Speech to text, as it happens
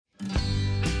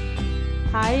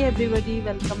Hi everybody,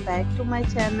 welcome back to my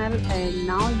channel and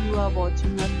now you are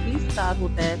watching a 3-star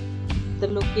hotel. The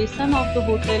location of the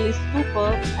hotel is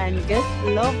superb and guests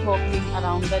love walking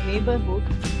around the neighborhood.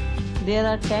 There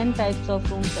are 10 types of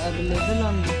rooms available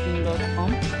on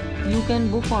booking.com. You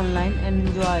can book online and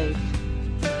enjoy it.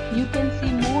 You can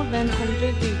see more than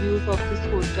 100 reviews of this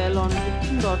hotel on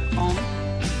booking.com.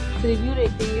 The review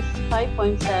rating is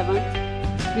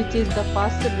 5.7, which is the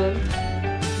passable.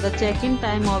 The check-in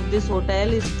time of this hotel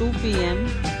is 2 p.m.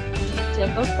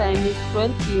 Check-out time is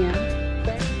 12 p.m.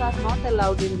 Pets are not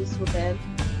allowed in this hotel.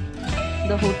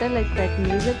 The hotel accepts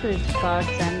major credit cards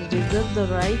and reserves the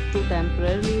right to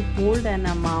temporarily hold an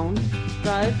amount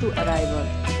prior to arrival.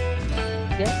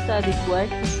 Guests are required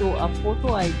to show a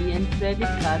photo ID and credit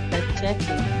card at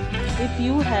check-in. If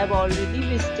you have already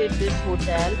visited this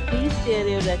hotel, please share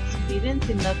your experience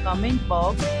in the comment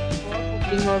box.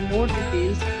 Or more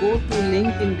details, go to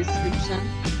link in description.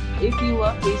 If you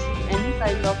are facing any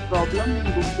kind of problem in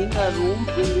booking a room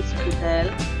in this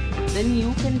hotel, then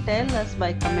you can tell us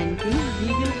by commenting.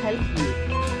 We will help you.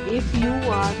 If you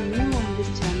are new on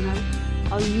this channel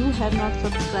or you have not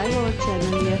subscribed our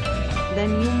channel yet, then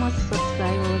you must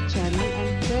subscribe our channel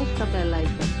and press the bell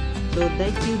icon so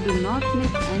that you do not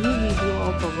miss any video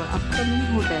of our upcoming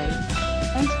hotel.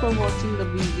 Thanks for watching the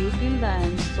video till the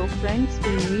end. So friends,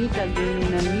 will meet again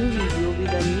in a new video with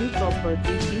a new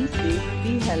property. Be safe,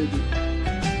 be healthy.